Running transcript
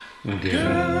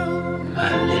Girl,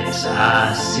 my lips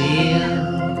are sealed.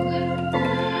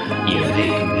 You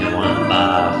make me want to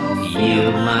barf.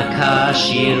 Yield my car,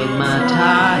 shield my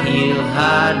tie, heel,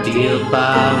 high deal,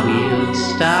 bar wheel,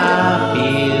 stop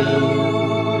you.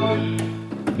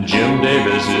 Jim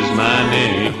Davis is my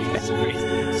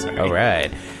name. All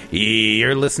right.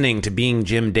 You're listening to Being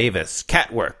Jim Davis,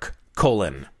 Catwork,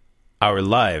 Our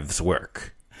Lives Work.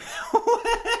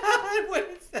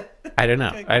 I don't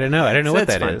know. I don't know what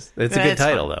that is. It's a good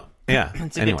title, though. Yeah.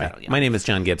 It's a anyway, good title, yeah. My name is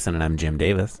John Gibson, and I'm Jim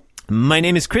Davis. My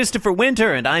name is Christopher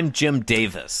Winter, and I'm Jim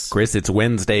Davis. Chris, it's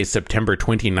Wednesday, September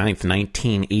 29th,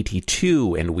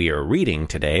 1982, and we are reading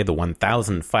today the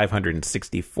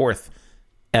 1,564th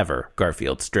ever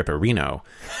Garfield Stripperino.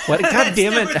 What? God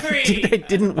damn it! I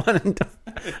didn't want to.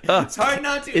 It's hard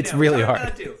not to. It's really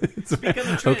hard.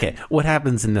 Okay, what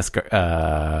happens in this?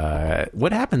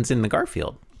 What happens in the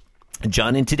Garfield?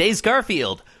 John, in today's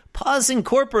Garfield, Paws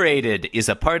Incorporated is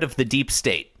a part of the deep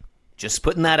state. Just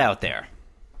putting that out there.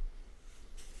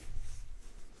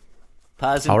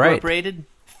 Paws Incorporated,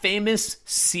 famous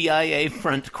CIA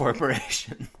front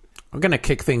corporation. We're going to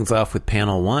kick things off with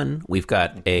panel one. We've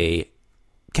got a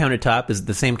countertop. Is it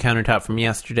the same countertop from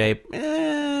yesterday?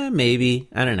 Maybe.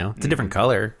 I don't know. It's a different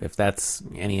color, if that's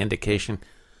any indication.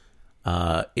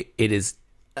 It is...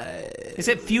 Is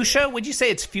it fuchsia? Would you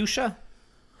say it's fuchsia?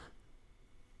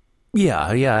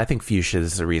 Yeah, I think fuchsia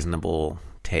is a reasonable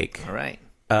take. All right.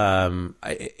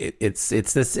 It's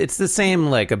the same,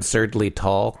 like, absurdly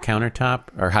tall countertop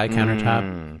or high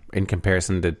countertop in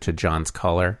comparison to John's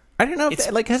color. I don't know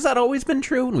if has that always been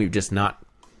true and we've just not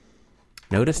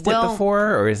noticed it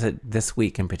before, or is it this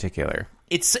week in particular?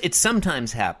 It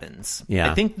sometimes happens.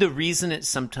 Yeah. I think the reason it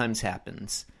sometimes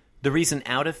happens, the reason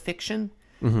out of fiction,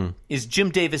 is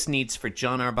Jim Davis needs for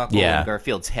John Arbuckle and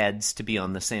Garfield's heads to be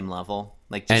on the same level,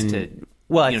 like just to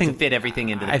fit everything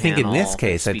into the I think panel, in this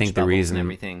case, I think the reason and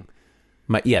everything.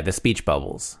 The speech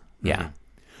bubbles. Yeah.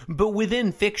 But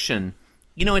within fiction,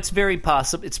 it's very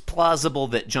possible. It's plausible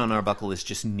that John Arbuckle is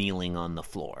just kneeling on the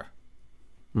floor.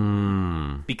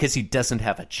 Because he doesn't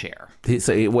have a chair.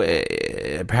 So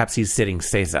perhaps he's sitting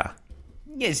Caesar.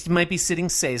 Yes, he might be sitting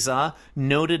Caesar.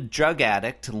 Noted drug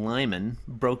addict Lyman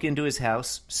broke into his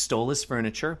house, stole his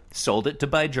furniture, sold it to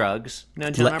buy drugs.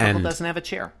 Now John Arbuckle doesn't have a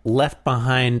chair. Left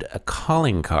behind a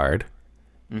calling card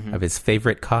of his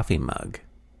favorite coffee mug.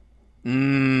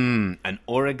 An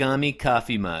origami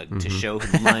coffee mug to show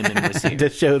Lyman was here. To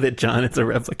show that John is a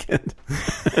replicant.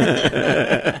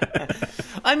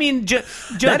 I mean,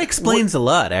 that explains a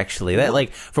lot, actually. That,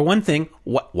 like, for one thing,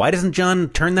 why doesn't John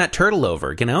turn that turtle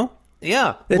over,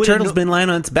 Yeah. The turtle's been lying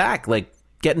on its back, like,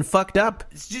 getting fucked up.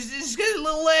 It's just got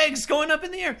little legs going up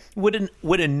in the air.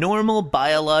 Would a normal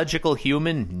biological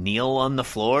human kneel on the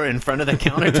floor in front of the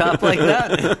countertop like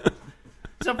that?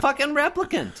 It's a fucking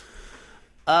replicant.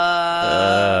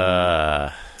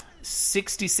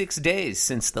 66 days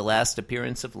since the last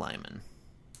appearance of Lyman.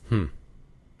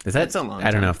 That's a long time.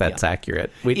 I don't know if that's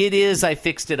accurate. It is. I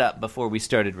fixed it up before we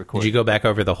started recording. Did you go back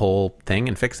over the whole thing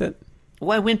and fix it?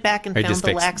 Well, I went back and found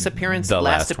the last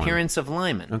appearance of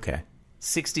Lyman. Okay.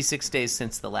 66 days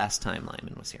since the last time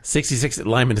Lyman was here. 66.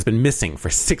 Lyman has been missing for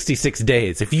 66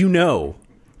 days. If you know,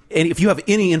 and if you have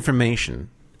any information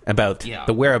about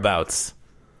the whereabouts...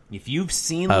 If you've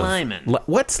seen Lyman...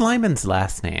 What's Lyman's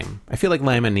last name? I feel like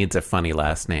Lyman needs a funny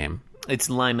last name. It's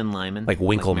Lyman. Like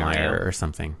Winklemeyer or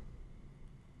something.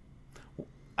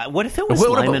 What if it was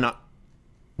Lyman...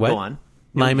 What? Go on.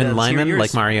 Lyman,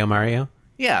 like Mario?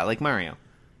 Yeah, like Mario.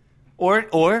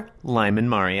 Or Lyman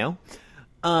Mario.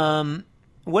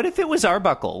 What if it was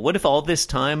Arbuckle? What if all this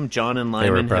time John and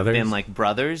Lyman have been like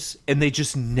brothers and they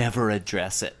just never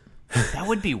address it? That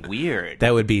would be weird.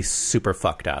 That would be super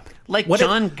fucked up. Like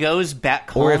John goes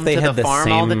back home to the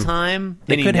farm all the time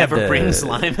and he never brings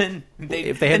Lyman.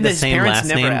 If they had the same last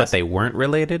name but they weren't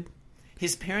related?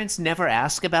 His parents never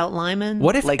ask about Lyman?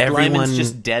 What if Lyman's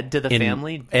just dead to the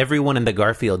family? Everyone in the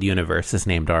Garfield universe is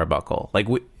named Arbuckle.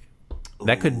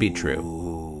 That could be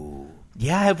true.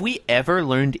 Yeah, have we ever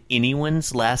learned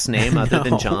anyone's last name other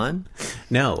than John?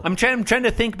 No. I'm trying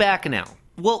to think back now.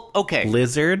 Well, okay.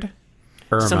 Lizard,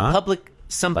 Irma.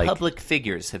 Some public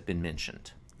figures have been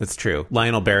mentioned. That's true.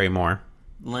 Lionel Barrymore.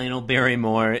 Ethel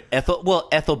Barrymore,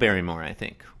 I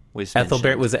think. Was it Ethel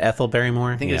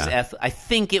Barrymore? I think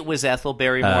it was Ethel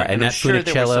Barrymore, and I'm sure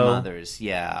there were some others.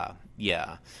 Yeah.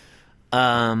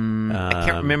 I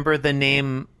can't remember the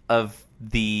name of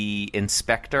the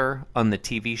inspector on the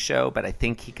TV show, but I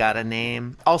think he got a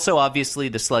name. Also, obviously,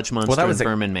 the Sludge Monster and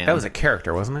Vermin Man. That was a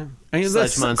character, wasn't it? I mean,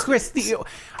 Sludge Monster. Chris,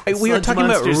 we are talking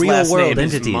about real-world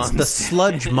entities. The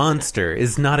Sludge Monster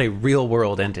is not a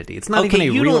real-world entity. It's not even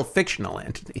a real fictional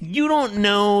entity. You don't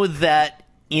know that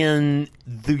in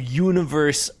the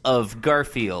universe of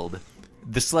Garfield,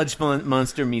 the Sludge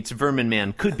Monster meets Vermin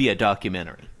Man could be a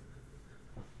documentary.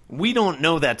 We don't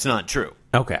know that's not true.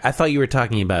 Okay, I thought you were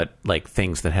talking about like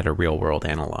things that had a real-world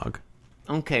analog.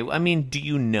 Okay, I mean, do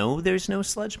you know there's no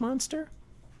Sludge Monster?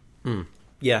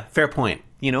 Yeah, fair point.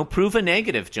 You know, prove a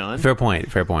negative, John. Fair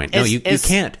point. No, you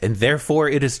can't, and therefore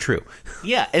it is true.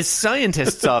 Yeah, as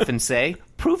scientists often say,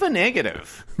 prove a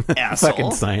negative, asshole.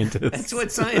 Fucking scientists. That's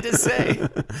what scientists say.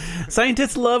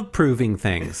 Scientists love proving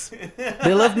things.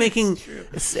 They love making,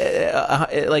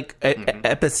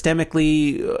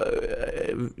 epistemically,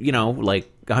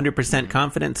 like 100%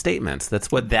 confident statements.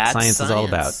 That's what science is all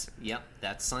about. Yep,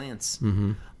 that's science.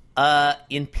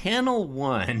 In panel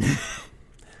 1...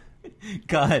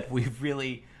 God, we've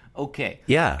really... Okay.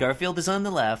 Yeah. Garfield is on the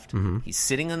left. He's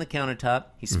sitting on the countertop.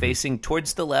 He's facing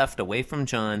towards the left, away from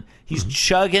John. He's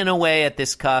chugging away at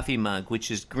this coffee mug,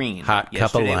 which is green. Hot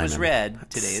cup of lime. Yesterday it was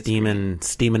red. Today it's green.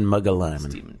 Steaming mug of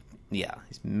lemon. Yeah,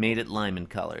 he's made it lemon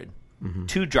colored.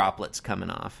 2 droplets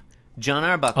coming off. John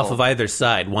Arbuckle... Off of either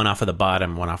side. One off of the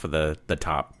bottom, one off of the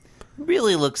top.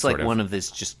 Really looks like one of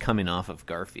this just coming off of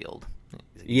Garfield.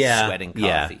 Yeah. Sweating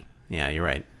coffee. Yeah, you're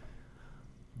right.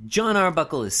 John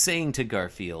Arbuckle is saying to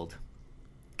Garfield,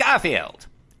 Garfield,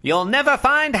 you'll never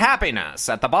find happiness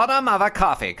at the bottom of a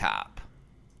coffee cup.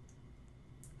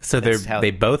 So they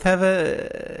both have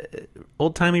a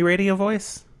old-timey radio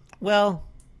voice? Well,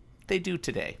 they do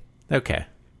today. Okay.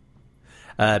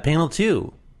 Panel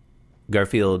 2.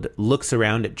 Garfield looks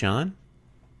around at John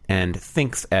and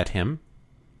thinks at him.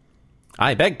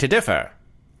 I beg to differ.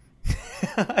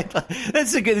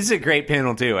 This is a great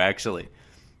panel 2, actually.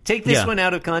 Take this one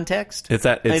out of context. I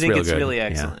think it's good. really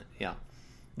excellent. Yeah.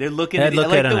 They're looking at I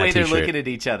like the way they're looking at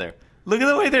each other. Look at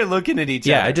the way they're looking at each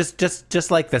other. Yeah,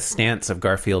 just like the stance of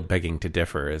Garfield begging to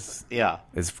differ is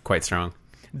quite strong.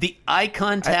 The eye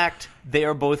contact they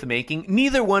are both making,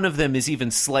 neither one of them is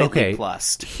even slightly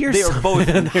plussed. They are both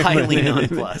highly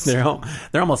nonplussed.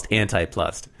 They're almost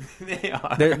anti-plussed. They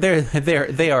are.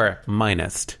 They are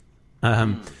minused.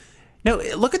 No,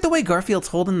 look at the way Garfield's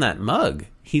holding that mug.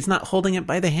 He's not holding it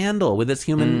by the handle with his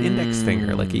human index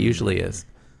finger like he usually is.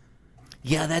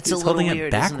 Yeah, that's he's a little holding weird,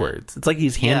 it backwards. It's like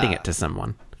he's handing it to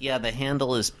someone. Yeah, the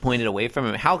handle is pointed away from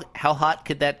him. How hot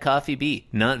could that coffee be?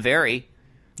 Not very.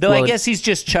 Though I guess he's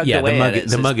just chugged away at it.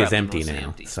 The mug is empty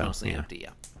now. It's mostly empty,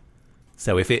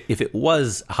 So if it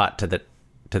was hot to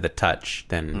the touch,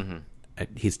 then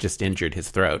he's just injured his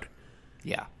throat.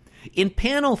 Yeah. In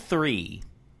panel 3,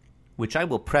 which I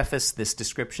will preface this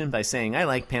description by saying I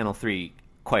like panel 3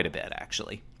 quite a bit,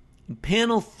 actually. In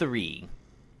panel 3,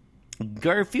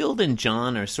 Garfield and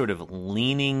John are sort of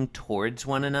leaning towards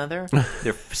one another.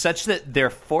 They're such that their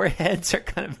foreheads are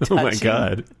kind of touching. Oh my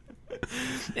God.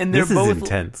 And they're both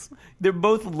intense. They're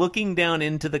both looking down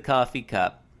into the coffee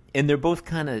cup, and they're both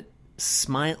kind of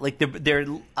smile, like their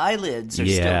eyelids are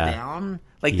still down.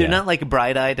 Like they're not like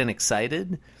bright-eyed and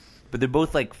excited, but they're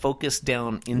both like focused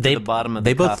down into the bottom of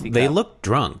the coffee cup. They look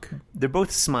drunk. They're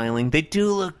both smiling. They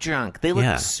do look drunk. They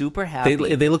look super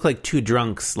happy. They look like two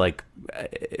drunks, like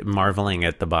marveling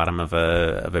at the bottom of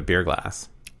a beer glass.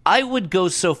 I would go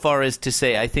so far as to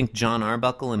say I think John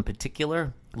Arbuckle in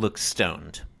particular looks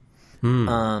stoned.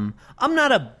 I'm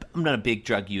not a big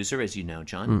drug user, as you know,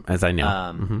 John. As I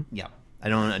know. Yeah, I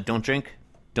don't drink.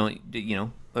 The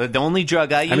only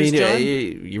drug I use,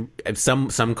 John.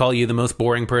 Some call you the most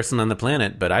boring person on the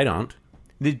planet, but I don't.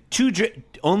 The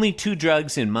only two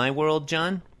drugs in my world,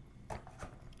 John: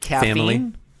 caffeine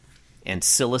Family. And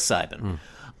psilocybin.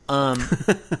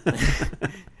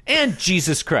 And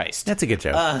Jesus Christ. That's a good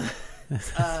joke.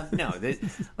 No,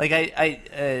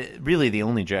 I really the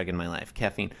only drug in my life,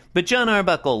 caffeine. But John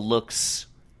Arbuckle looks,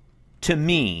 to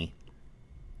me,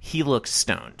 he looks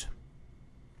stoned.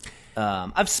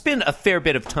 I've spent a fair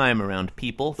bit of time around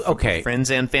people, friends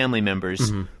and family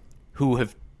members, who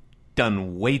have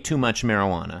done way too much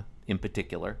marijuana, in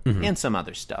particular, and some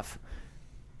other stuff.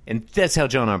 And that's how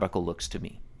John Arbuckle looks to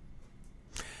me.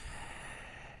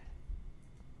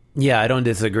 Yeah, I don't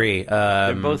disagree.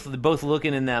 They're both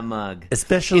looking in that mug,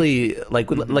 especially like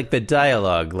the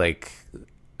dialogue. Like,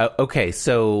 okay,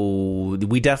 so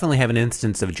we definitely have an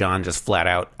instance of John just flat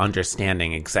out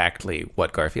understanding exactly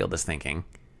what Garfield is thinking.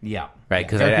 Yeah, right.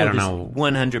 Because I don't know,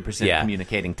 100%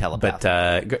 communicating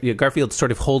telepathically. But Garfield's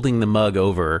sort of holding the mug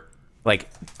over, like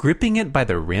gripping it by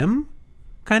the rim,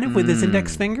 kind of with his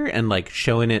index finger and like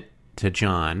showing it to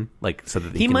John, like so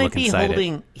that he can look inside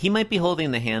it. He might be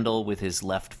holding the handle with his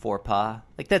left forepaw.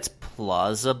 Like that's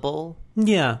plausible.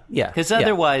 Yeah. Because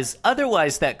otherwise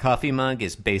that coffee mug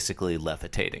is basically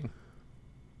levitating.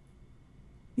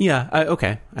 Yeah.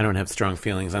 Okay. I don't have strong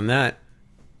feelings on that.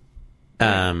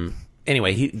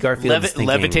 Anyway, Garfield's thinking,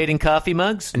 levitating coffee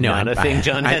mugs. No, not a thing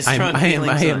John has strong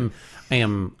feelings on.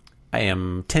 I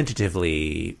am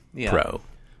tentatively pro.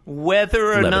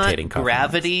 Whether or not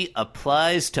gravity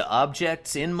applies to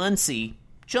objects in Muncie,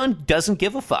 John doesn't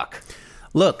give a fuck.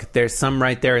 Look, there's some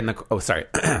right there in the... Oh, sorry.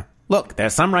 Look,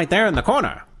 there's some right there in the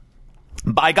corner.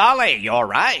 By golly, you're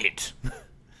right.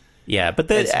 Yeah, but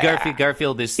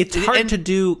Garfield is... It's hard to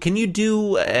do... Can you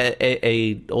do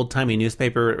a old-timey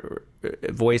newspaper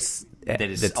voice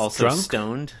that's also drunk?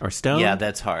 Stoned? Or stoned? Yeah,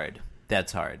 that's hard.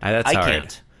 That's hard. I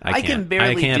can't. I can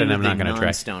barely do the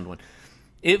non-stoned one.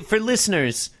 For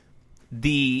listeners,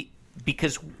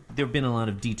 because there have been a lot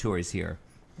of detours here,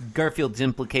 Garfield's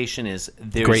implication is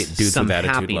there's great dudes some with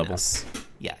attitude happiness. levels.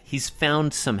 Yeah, he's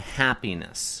found some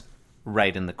happiness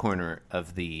right in the corner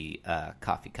of the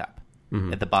coffee cup,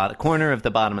 at the corner of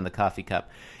the bottom of the coffee cup.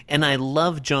 And I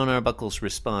love John Arbuckle's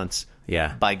response.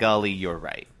 Yeah, by golly, you're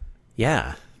right.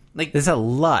 Yeah, like there's a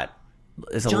lot.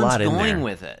 There's John's a lot in there. going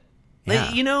with it.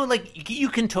 Like, Yeah. You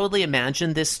can totally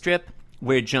imagine this strip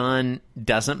where John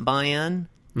doesn't buy in,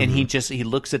 and he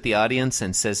looks at the audience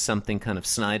and says something kind of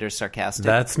snide or sarcastic.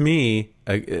 That's me,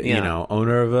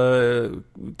 owner of a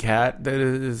cat that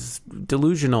is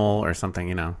delusional or something,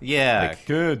 Yeah,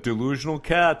 good delusional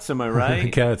cats. Am I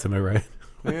right? Cats, am I right?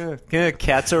 Yeah,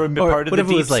 cats are a part of the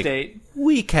deep state.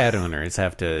 We cat owners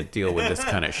have to deal with this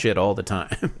kind of shit all the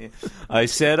time. I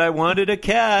said I wanted a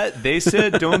cat. They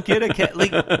said don't get a cat.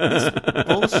 Like this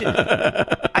bullshit.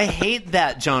 I hate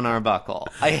that John Arbuckle.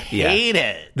 I hate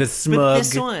it. The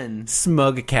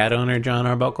smug cat owner John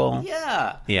Arbuckle.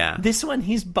 Yeah. This one,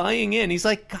 he's buying in. He's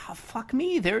like, God, fuck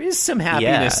me. There is some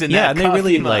happiness in that. And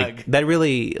they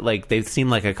really they seem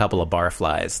like a couple of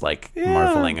barflies,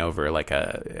 marveling over like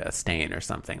a stain or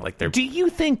something. Like do you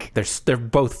think they're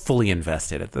both fully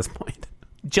invested at this point?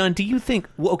 John, do you think?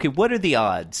 Okay, what are the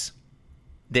odds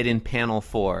that in panel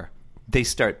 4 they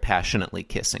start passionately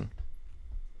kissing?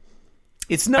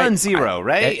 It's non-zero,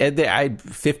 right?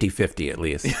 50-50 at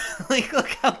least. Look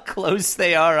how close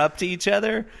they are up to each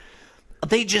other.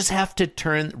 They just have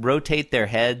to rotate their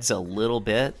heads a little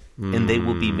bit, and they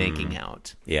will be making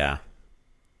out. Yeah.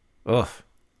 Ugh.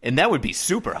 And that would be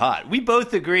super hot. We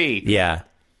both agree. Yeah.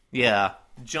 Yeah.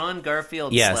 John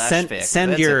Garfield / fic.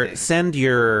 Send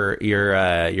your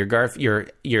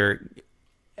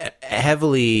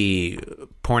heavily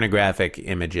pornographic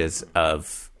images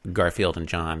of Garfield and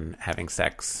John having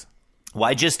sex.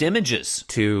 Why just images?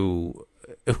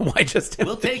 Why just images?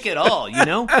 We'll take it all,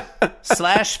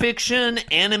 Slash fiction,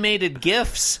 animated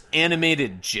GIFs,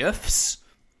 animated GIFs,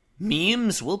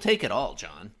 memes. We'll take it all,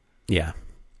 John. Yeah.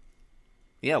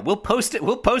 Yeah, we'll post it.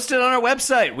 We'll post it on our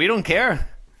website. We don't care.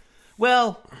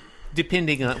 Well,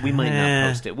 depending on, we might not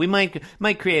post it. We might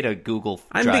create a Google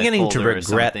Drive. I'm beginning to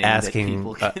regret asking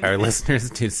our listeners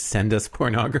to send us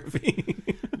pornography.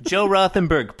 Joe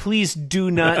Rothenberg, please do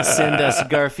not send us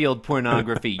Garfield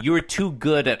pornography. You're too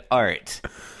good at art.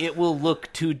 It will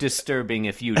look too disturbing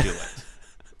if you do it.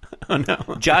 Oh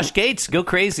no, Josh Gates, go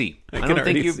crazy. I don't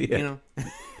think you.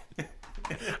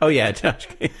 Oh yeah, Josh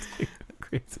Gates, go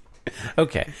crazy.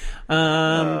 Okay.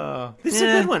 This is a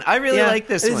good one. I really like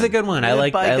this one. This is a good one. I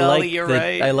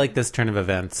like this turn of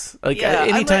events.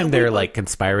 Anytime they're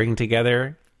conspiring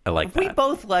together, I like that. We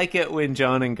both like it when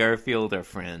John and Garfield are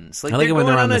friends. I like it when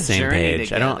they're on the same page.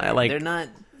 Together. They're not.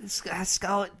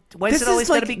 Why is it always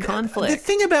got to be conflict? The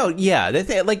thing about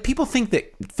people think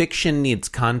that fiction needs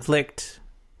conflict.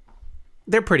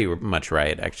 They're pretty much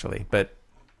right, actually, but.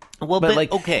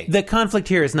 Okay. The conflict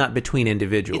here is not between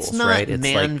individuals, it's not right? It's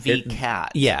man v.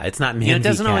 cat. Yeah, it's not man v. cat. It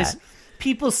doesn't always.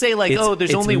 People say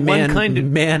there's only one kind of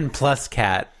man plus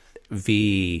cat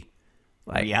v.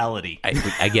 Reality.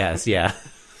 I guess, yeah.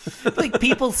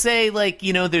 People say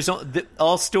there's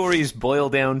all stories boil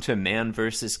down to man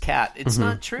versus cat. It's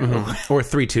not true. Mm-hmm. Or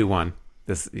 3, 2, 1.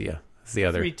 This it's the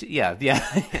other. Yeah.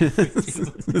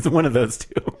 It's one of those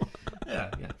two.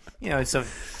 Yeah. So.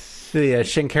 The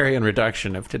Schenkerian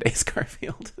reduction of today's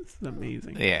Garfield is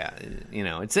amazing. Yeah,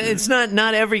 it's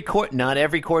not every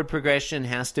chord progression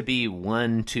has to be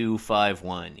 1, 2, 5,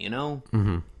 1.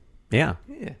 Mm-hmm. Yeah.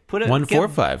 Put 1, 4,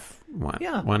 5, 1.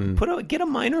 Yeah. Get a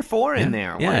minor 4 in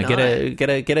there. Yeah. Why not?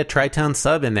 Get a tritone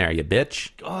sub in there, you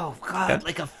bitch. Oh God,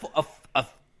 like a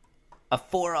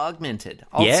 4 augmented.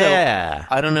 Also, yeah.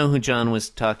 I don't know who John was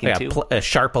talking to. A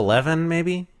sharp 11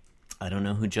 maybe. I don't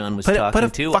know who John was talking to. Put a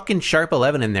fucking sharp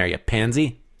 11 in there, you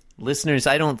pansy. Listeners,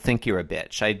 I don't think you're a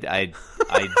bitch. I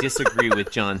disagree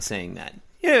with John saying that.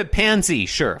 Yeah, pansy,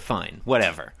 sure, fine,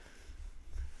 whatever.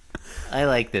 I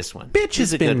like this one. Bitch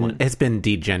has been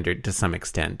degendered to some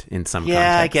extent in some contexts.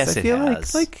 Yeah, I guess it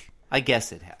has. Like, I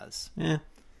guess it has. Yeah.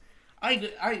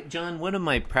 John, one of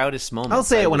my proudest moments. I'll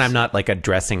say it when I'm not like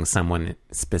addressing someone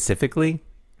specifically.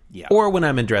 Yeah. Or when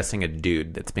I'm addressing a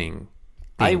dude that's being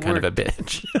kind of a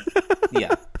bitch.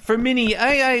 Yeah. For many,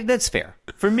 that's fair.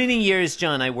 For many years,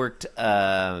 John, I worked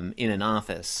in an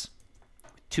office.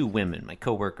 2 women, my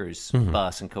coworkers,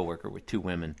 boss and coworker were 2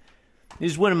 women. It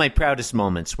was one of my proudest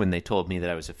moments when they told me that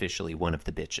I was officially one of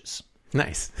the bitches.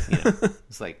 Nice.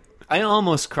 It's like, I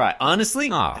almost cried.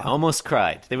 Honestly, I almost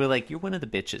cried. They were like, "You're one of the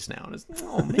bitches now." And I was like,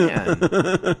 oh,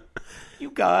 man.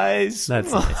 You guys.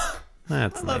 That's nice.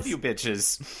 That's I love you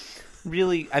bitches.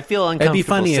 Really, I feel uncomfortable It'd be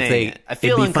funny saying if it. I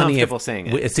feel uncomfortable saying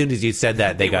it. As soon as you said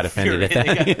that, they got offended at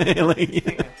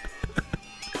that.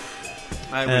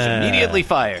 I was immediately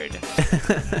fired.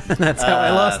 That's how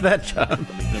I lost that job.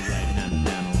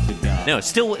 No,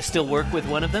 still work with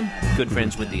one of them. Good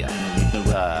friends with the other.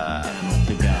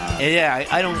 Yeah,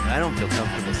 I don't feel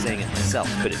comfortable saying it myself,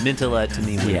 but it meant a lot to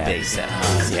me when they said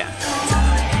it. Yeah.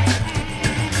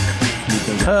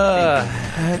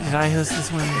 Did I host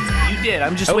this one? You did.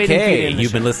 I'm just waiting for you. Okay,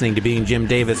 you've been listening to Being Jim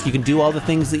Davis. You can do all the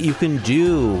things that you can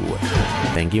do.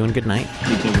 Thank you and good night.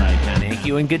 Thank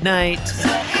you and good night.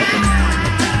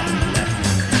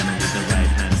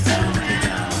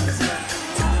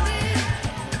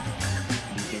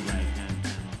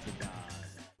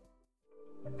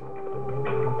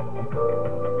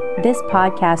 This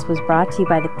podcast was brought to you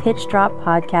by the Pitch Drop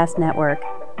Podcast Network.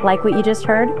 Like what you just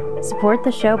heard? Support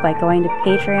the show by going to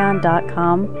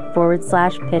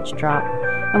patreon.com/Pitch Drop.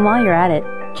 And while you're at it,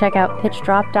 check out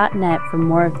pitchdrop.net for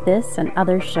more of this and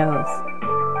other shows.